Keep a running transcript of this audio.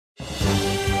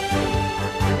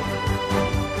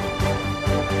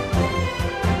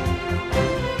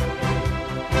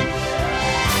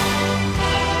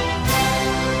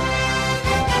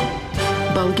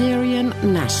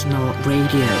National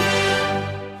Radio.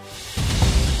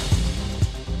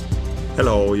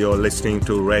 Hello, you're listening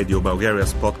to Radio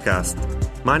Bulgaria's podcast.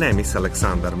 My name is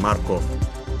Alexander Markov.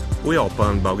 We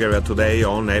opened Bulgaria Today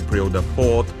on April the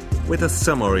 4th with a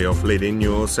summary of leading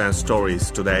news and stories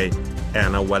today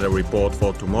and a weather report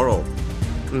for tomorrow.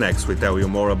 Next, we tell you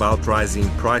more about rising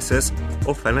prices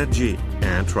of energy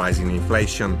and rising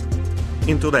inflation.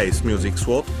 In today's Music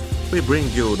Swap, we bring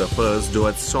you the first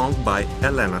duet song by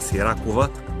Elena Sirakova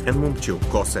and Momchil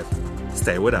Kosev.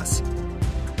 Stay with us.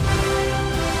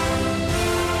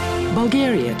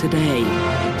 Bulgaria Today.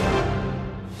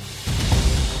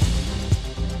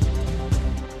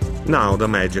 Now the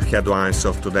major headlines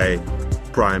of today.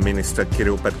 Prime Minister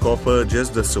Kirill Petkov urges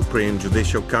the Supreme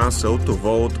Judicial Council to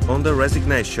vote on the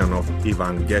resignation of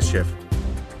Ivan Geshev.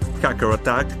 Hacker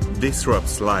attack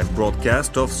disrupts live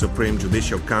broadcast of Supreme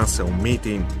Judicial Council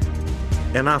meeting.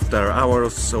 And after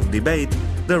hours of debate,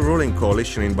 the ruling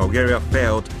coalition in Bulgaria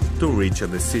failed to reach a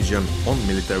decision on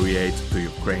military aid to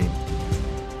Ukraine.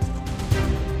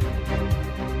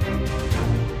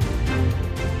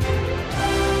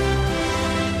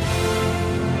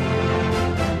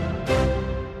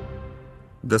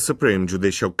 The Supreme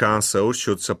Judicial Council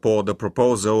should support the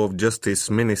proposal of Justice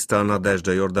Minister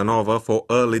Nadezhda Yordanova for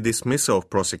early dismissal of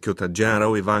Prosecutor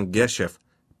General Ivan Geshev,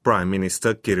 Prime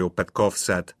Minister Kirill Petkov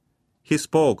said. He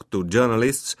spoke to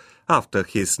journalists after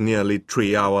his nearly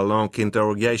 3-hour-long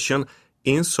interrogation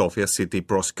in Sofia City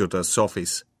Prosecutor's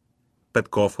office.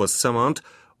 Petkov was summoned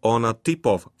on a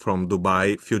tip-off from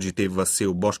Dubai fugitive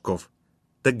Vasil Boshkov.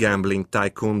 The gambling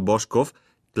tycoon Boshkov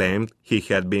claimed he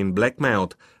had been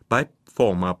blackmailed by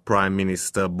former Prime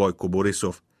Minister Boyko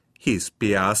Borisov, his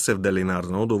PR Sevdelina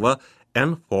Arnaudova,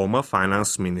 and former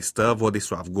Finance Minister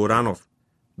Vladislav Goranov.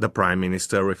 The Prime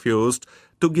Minister refused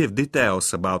to give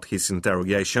details about his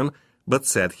interrogation, but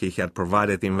said he had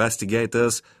provided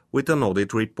investigators with an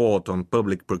audit report on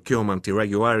public procurement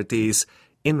irregularities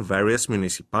in various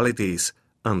municipalities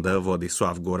under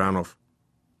Vladislav Goranov.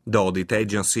 The audit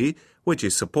agency, which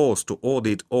is supposed to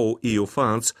audit all EU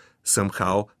funds,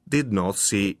 somehow did not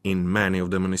see in many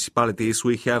of the municipalities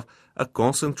we have a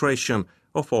concentration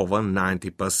of over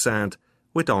 90%,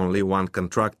 with only one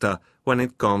contractor when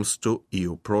it comes to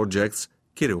EU projects,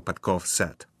 Kirill Petkov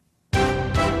said.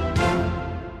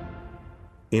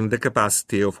 In the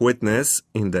capacity of witness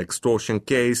in the extortion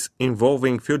case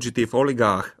involving fugitive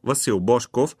oligarch Vasil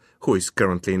Boshkov, who is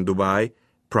currently in Dubai,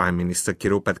 Prime Minister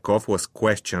Kirill Petkov was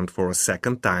questioned for a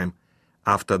second time.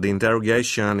 After the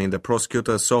interrogation in the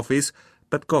prosecutor's office,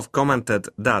 Petkov commented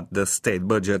that the state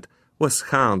budget was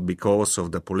harmed because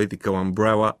of the political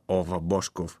umbrella of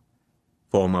Boshkov.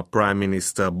 Former Prime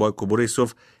Minister Boyko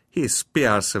Borisov, his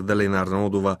PR Sevdelina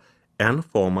Arnaudova, and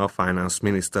former Finance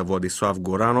Minister Vladislav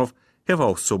Goranov have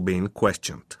also been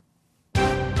questioned.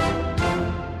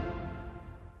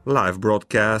 Live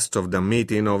broadcast of the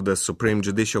meeting of the Supreme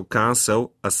Judicial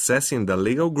Council assessing the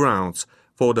legal grounds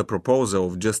for the proposal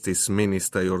of Justice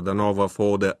Minister Yordanova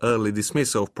for the early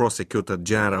dismissal of Prosecutor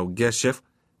General Geshev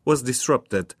was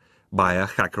disrupted by a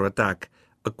hacker attack,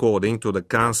 according to the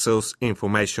Council's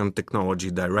Information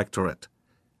Technology Directorate.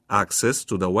 Access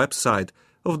to the website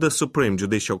of the Supreme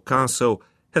Judicial Council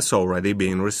has already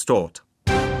been restored.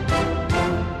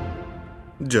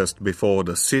 Just before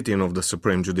the sitting of the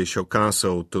Supreme Judicial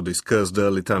Council to discuss the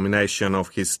early termination of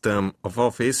his term of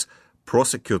office,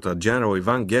 Prosecutor General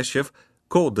Ivan Geshev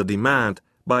called the demand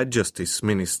by Justice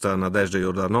Minister Nadezhda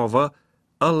Yordanova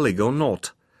a legal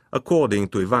knot. According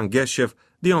to Ivan Geshev,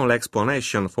 the only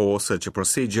explanation for such a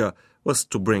procedure was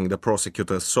to bring the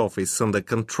prosecutor's office under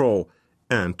control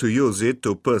and to use it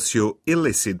to pursue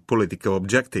illicit political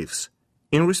objectives.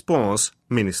 In response,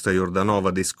 Minister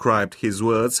Yordanova described his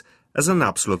words as an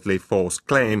absolutely false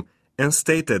claim and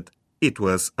stated it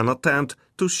was an attempt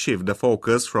to shift the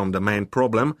focus from the main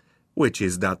problem, which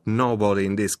is that nobody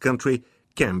in this country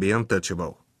can be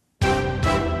untouchable.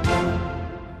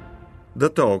 The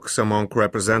talks among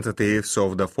representatives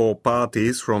of the four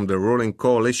parties from the ruling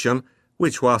coalition,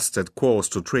 which lasted close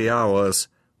to 3 hours,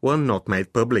 were not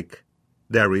made public.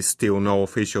 There is still no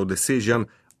official decision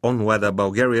on whether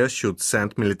Bulgaria should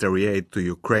send military aid to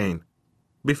Ukraine.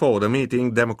 Before the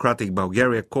meeting, Democratic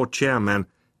Bulgaria co-chairman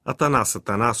Atanas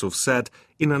Atanasov said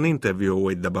in an interview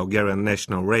with the Bulgarian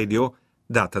National Radio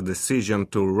that a decision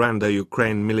to render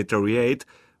Ukraine military aid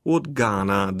would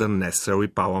garner the necessary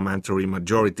parliamentary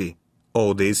majority.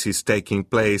 All this is taking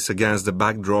place against the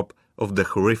backdrop of the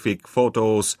horrific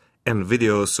photos and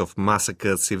videos of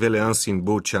massacred civilians in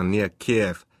Bucha near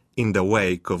Kiev in the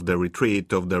wake of the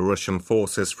retreat of the Russian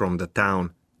forces from the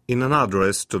town. In an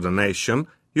address to the nation,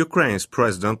 Ukraine's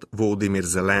President Volodymyr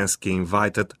Zelensky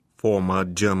invited former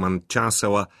German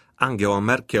Chancellor Angela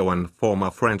Merkel and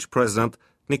former French President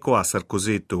Nicolas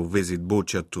Sarkozy to visit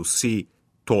Bucha to see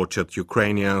tortured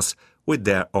Ukrainians with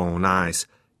their own eyes,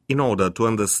 in order to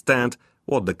understand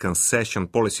what the concession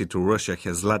policy to Russia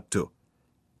has led to.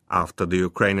 After the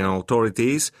Ukrainian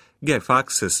authorities gave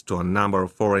access to a number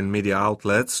of foreign media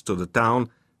outlets to the town,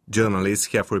 journalists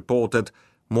have reported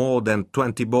more than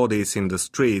 20 bodies in the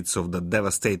streets of the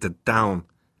devastated town,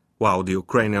 while the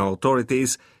Ukrainian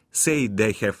authorities say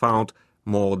they have found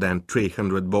more than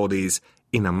 300 bodies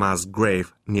in a mass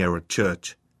grave near a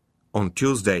church. On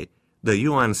Tuesday, the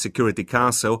UN Security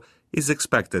Council is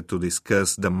expected to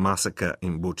discuss the massacre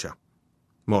in Bucha.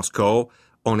 Moscow,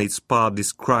 on its part,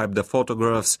 described the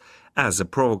photographs as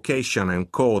a provocation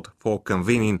and called for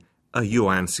convening a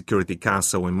UN Security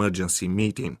Council emergency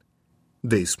meeting.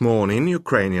 This morning,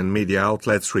 Ukrainian media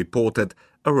outlets reported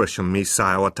a Russian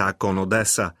missile attack on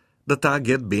Odessa, the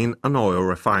target being an oil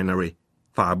refinery.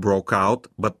 Fire broke out,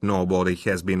 but nobody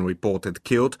has been reported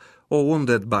killed or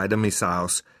wounded by the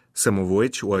missiles, some of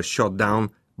which were shot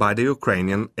down by the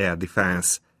Ukrainian air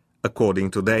defense.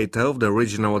 According to data of the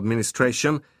regional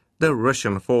administration, the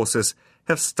Russian forces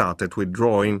have started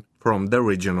withdrawing from the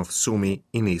region of Sumy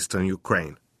in eastern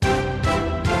Ukraine.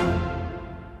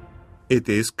 It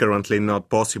is currently not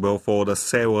possible for the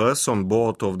sailors on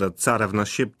board of the Tsarevna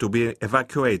ship to be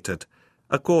evacuated,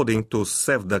 according to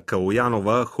Sevda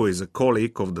Kauyanova, who is a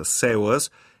colleague of the sailors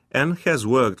and has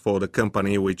worked for the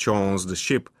company which owns the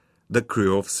ship. The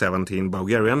crew of 17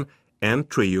 Bulgarian and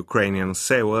 3 Ukrainian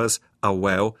sailors are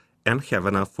well and have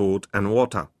enough food and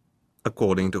water.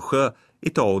 According to her,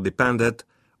 it all depended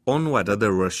on whether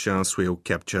the Russians will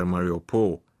capture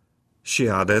Mariupol. She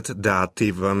added that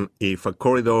even if a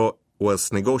corridor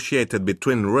was negotiated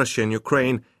between Russia and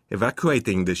Ukraine,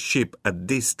 evacuating the ship at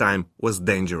this time was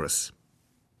dangerous.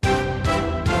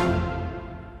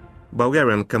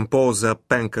 Bulgarian composer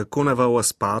Penka Kuneva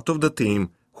was part of the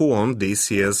team who won this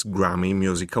year's Grammy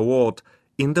Music Award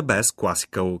in the Best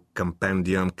Classical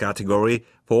Compendium category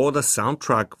for the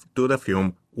soundtrack to the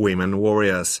film Women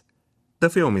Warriors. The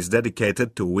film is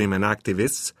dedicated to women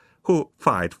activists who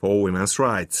fight for women's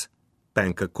rights.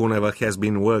 Penka Kuneva has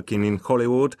been working in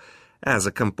Hollywood as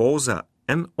a composer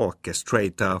and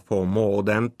orchestrator for more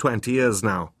than 20 years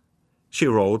now. She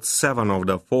wrote 7 of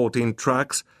the 14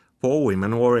 tracks for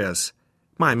Women Warriors.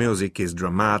 My music is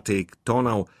dramatic,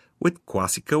 tonal, with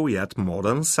classical yet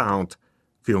modern sound.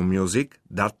 Film music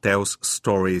that tells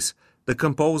stories, the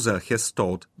composer has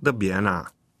told the BNR.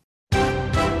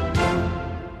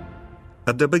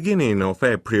 At the beginning of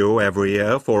April every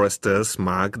year, foresters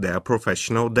mark their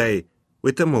professional day,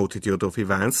 with a multitude of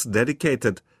events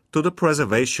dedicated to the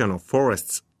preservation of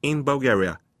forests in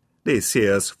Bulgaria. This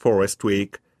year's Forest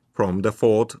Week, from the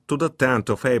 4th to the 10th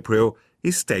of April,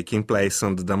 is taking place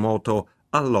under the motto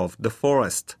I Love the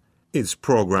Forest. Its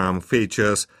program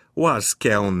features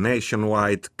large-scale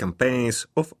nationwide campaigns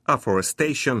of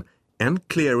afforestation and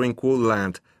clearing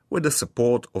woodland with the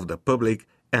support of the public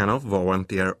and of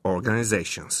volunteer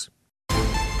organizations.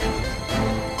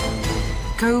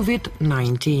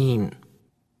 COVID-19.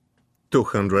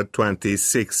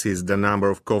 226 is the number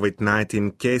of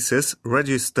COVID-19 cases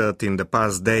registered in the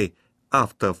past day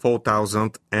after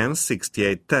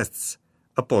 4,068 tests,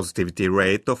 a positivity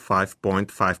rate of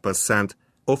 5.5%,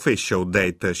 official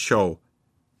data show.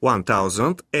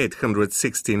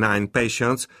 1,869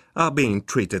 patients are being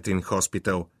treated in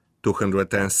hospital,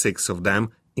 206 of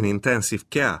them in intensive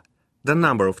care. The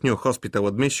number of new hospital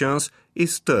admissions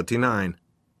is 39.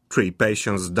 3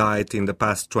 patients died in the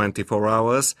past 24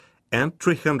 hours and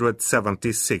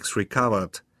 376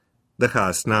 recovered. The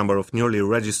highest number of newly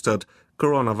registered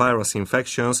coronavirus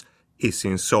infections is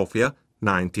in Sofia,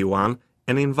 91,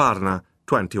 and in Varna,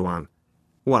 21.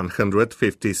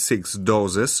 156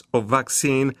 doses of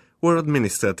vaccine were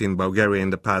administered in Bulgaria in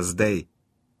the past day.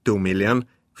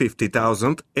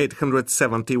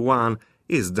 2,050,871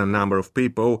 is the number of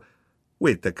people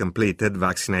with a completed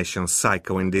vaccination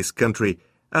cycle in this country,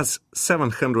 as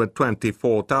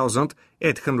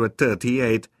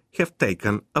 724,838 have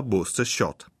taken a booster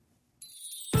shot.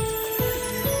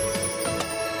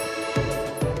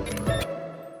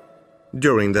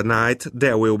 During the night,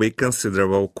 there will be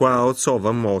considerable clouds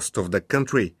over most of the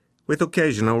country, with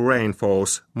occasional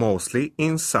rainfalls, mostly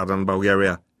in southern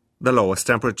Bulgaria. The lowest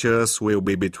temperatures will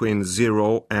be between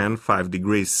 0 and 5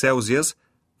 degrees Celsius,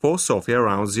 for Sofia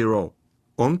around 0.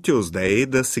 On Tuesday,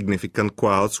 the significant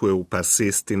clouds will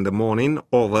persist in the morning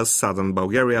over southern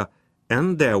Bulgaria,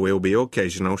 and there will be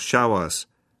occasional showers.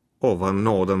 Over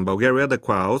northern Bulgaria, the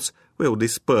clouds will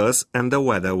disperse and the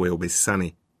weather will be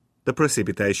sunny. The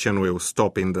precipitation will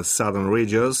stop in the southern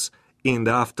regions in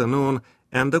the afternoon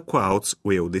and the clouds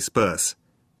will disperse.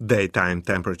 Daytime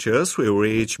temperatures will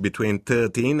reach between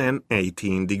 13 and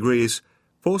 18 degrees,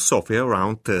 for Sofia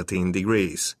around 13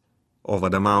 degrees. Over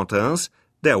the mountains,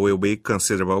 there will be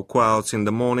considerable clouds in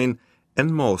the morning,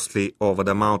 and mostly over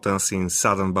the mountains in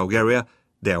southern Bulgaria,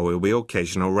 there will be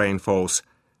occasional rainfalls.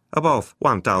 Above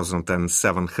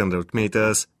 1,700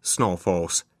 meters,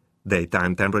 snowfalls.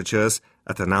 Daytime temperatures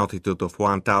at an altitude of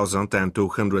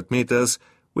 1,200 meters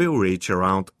will reach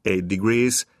around 8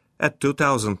 degrees, at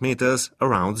 2,000 meters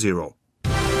around zero.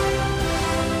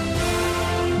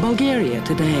 Bulgaria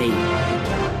today.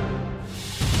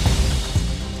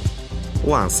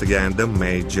 Once again, the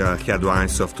major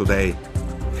headlines of today.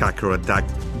 Hacker attack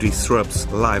disrupts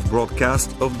live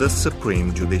broadcast of the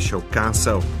Supreme Judicial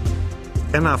Council.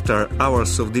 And after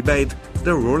hours of debate,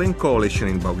 the ruling coalition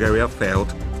in Bulgaria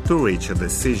failed to reach a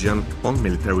decision on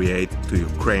military aid to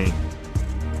Ukraine.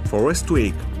 Forest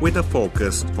Week with a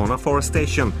focus on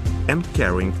afforestation and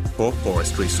caring for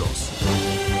forest resource.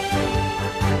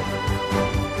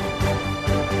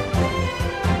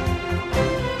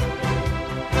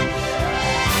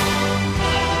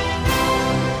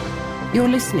 You're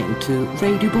listening to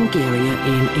Radio Bulgaria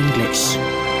in English.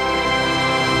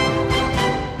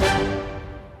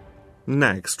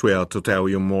 Next, we are to tell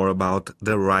you more about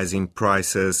the rising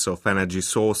prices of energy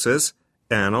sources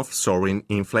and of soaring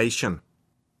inflation.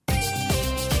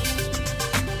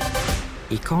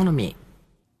 Economy.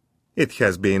 It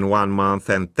has been 1 month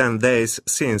and 10 days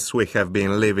since we have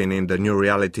been living in the new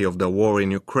reality of the war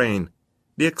in Ukraine.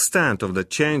 The extent of the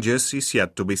changes is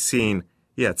yet to be seen,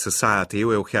 yet society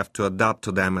will have to adapt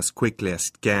to them as quickly as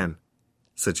it can.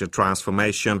 Such a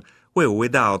transformation will,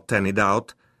 without any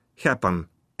doubt, happen,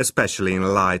 especially in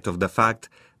light of the fact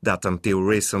that until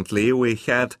recently we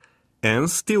had, and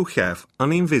still have,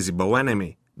 an invisible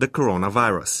enemy, the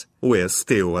coronavirus. We are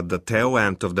still at the tail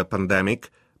end of the pandemic,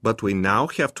 but we now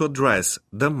have to address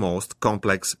the most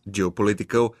complex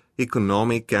geopolitical,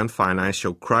 economic and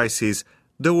financial crisis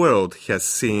the world has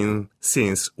seen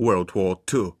since World War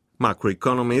II.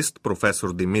 Macroeconomist Professor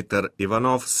Dimitar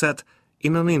Ivanov said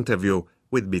in an interview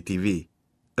with BTV.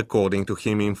 According to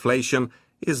him, inflation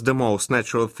is the most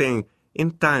natural thing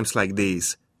in times like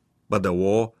these, but the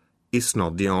war is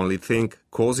not the only thing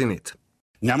causing it.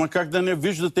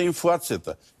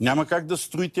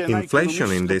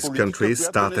 Inflation in this country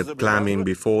started climbing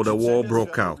before the war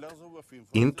broke out,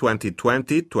 in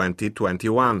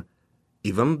 2020-2021.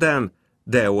 Even then,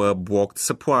 there were blocked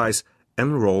supplies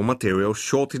and raw material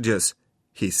shortages,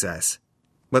 he says.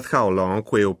 But how long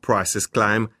will prices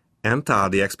climb, and are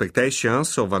the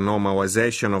expectations of a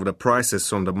normalization of the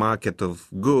prices on the market of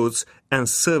goods and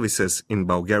services in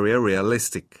Bulgaria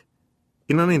realistic?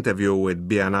 In an interview with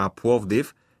BNR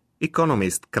Plovdiv,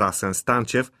 economist Krasen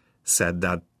Stanchev said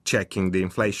that checking the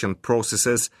inflation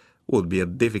processes would be a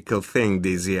difficult thing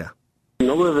this year.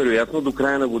 Много е вероятно до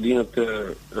края на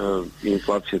годината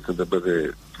инфлацията да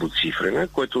бъде двуцифрена,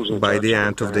 което означава... By the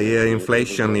end of the year,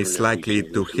 inflation is likely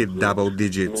to hit double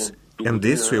digits, and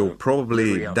this will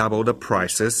probably double the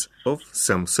prices of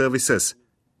some services.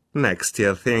 Next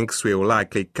year, things will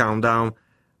likely calm down,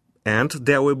 and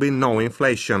there will be no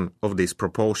inflation of this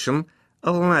proportion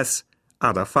unless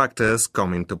other factors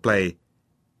come into play.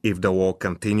 If the war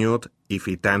continued, if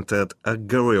it entered a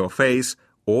guerrilla phase,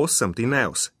 or something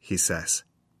else, he says.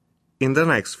 In the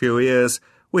next few years,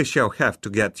 we shall have to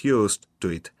get used to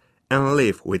it and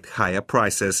live with higher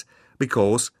prices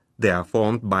because they are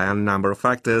formed by a number of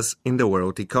factors in the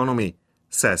world economy,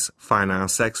 says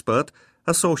finance expert,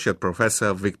 Associate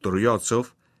Professor Victor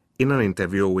Yotsov, in an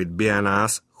interview with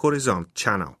BNR's Horizont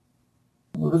channel.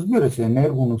 Разбира се,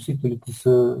 енергоносителите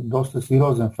са доста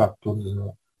сериозен фактор за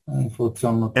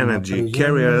Energy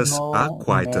carriers are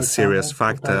quite a serious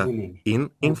factor in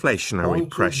inflationary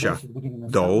pressure,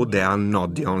 though they are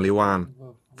not the only one.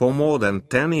 For more than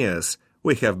 10 years,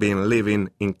 we have been living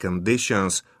in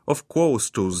conditions of close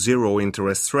to zero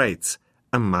interest rates,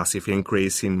 a massive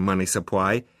increase in money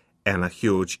supply, and a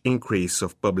huge increase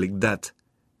of public debt.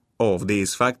 All of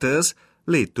these factors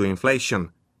lead to inflation.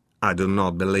 I do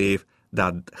not believe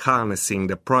that harnessing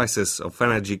the prices of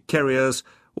energy carriers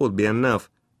would be enough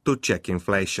to check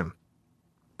inflation.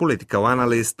 Political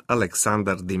analyst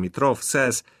Alexander Dimitrov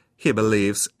says he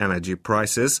believes energy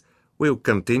prices will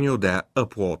continue their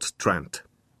upward trend.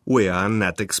 We are a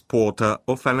net exporter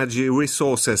of energy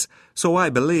resources, so I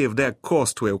believe their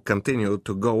cost will continue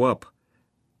to go up.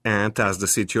 And as the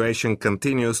situation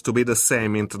continues to be the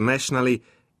same internationally,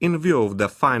 in view of the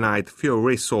finite fuel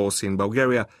resource in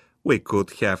Bulgaria, we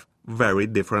could have very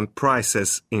different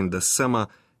prices in the summer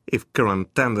if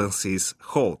current tendencies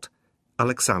hold,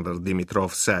 Alexander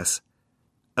Dimitrov says.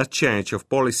 a change of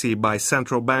policy by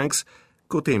central banks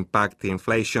could impact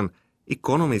inflation,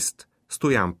 economist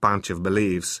Stoyan Panchev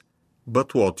believes.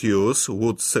 But what use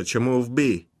would such a move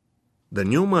be? The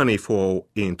new money flow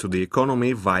into the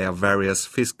economy via various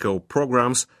fiscal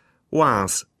programs,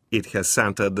 once it has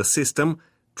entered the system,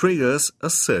 triggers a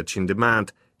surge in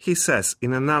demand, he says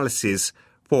in analysis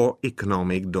for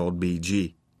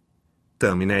economic.bg.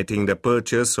 Terminating the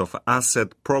purchase of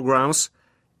asset programs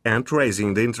and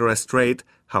raising the interest rate,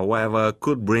 however,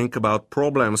 could bring about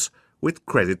problems with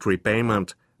credit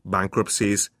repayment,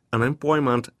 bankruptcies,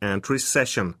 unemployment and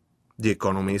recession, the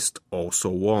economist also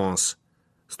warns.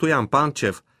 Stoyan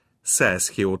Panchev says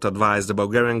he would advise the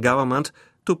Bulgarian government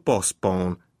to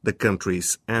postpone the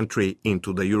country's entry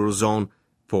into the Eurozone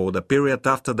for the period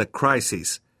after the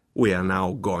crisis we are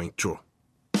now going through.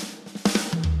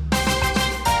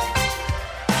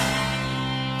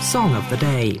 Song of the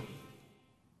Day.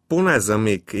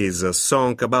 Punezamik is a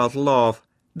song about love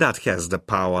that has the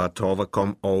power to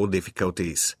overcome all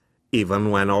difficulties.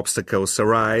 Even when obstacles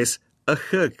arise, a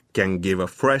hug can give a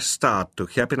fresh start to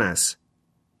happiness.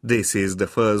 This is the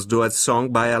first duet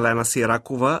song by Elena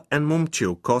Sirakova and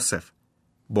Mumciu Kosev.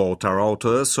 Both are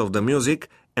authors of the music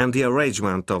and the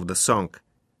arrangement of the song.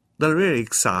 The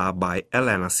lyrics are by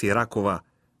Elena Sirakova.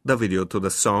 The video to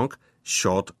the song,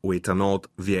 shot with an old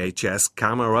VHS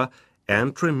camera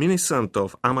and reminiscent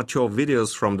of amateur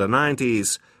videos from the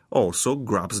 90s, also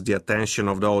grabs the attention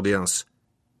of the audience.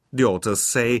 The authors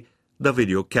say the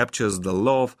video captures the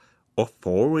love of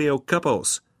 4 real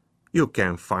couples. You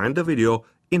can find the video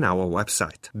in our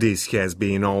website. This has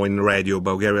been all in Radio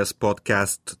Bulgaria's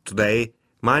podcast today.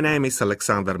 My name is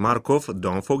Alexander Markov.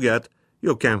 Don't forget,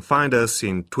 you can find us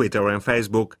in Twitter and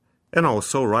Facebook, and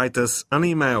also write us an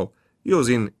email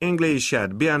using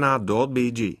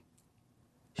english@bna.bg.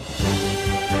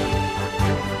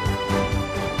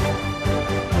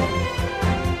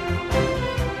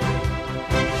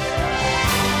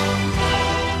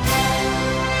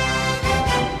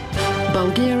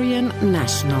 Bulgarian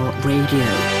National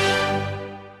Radio.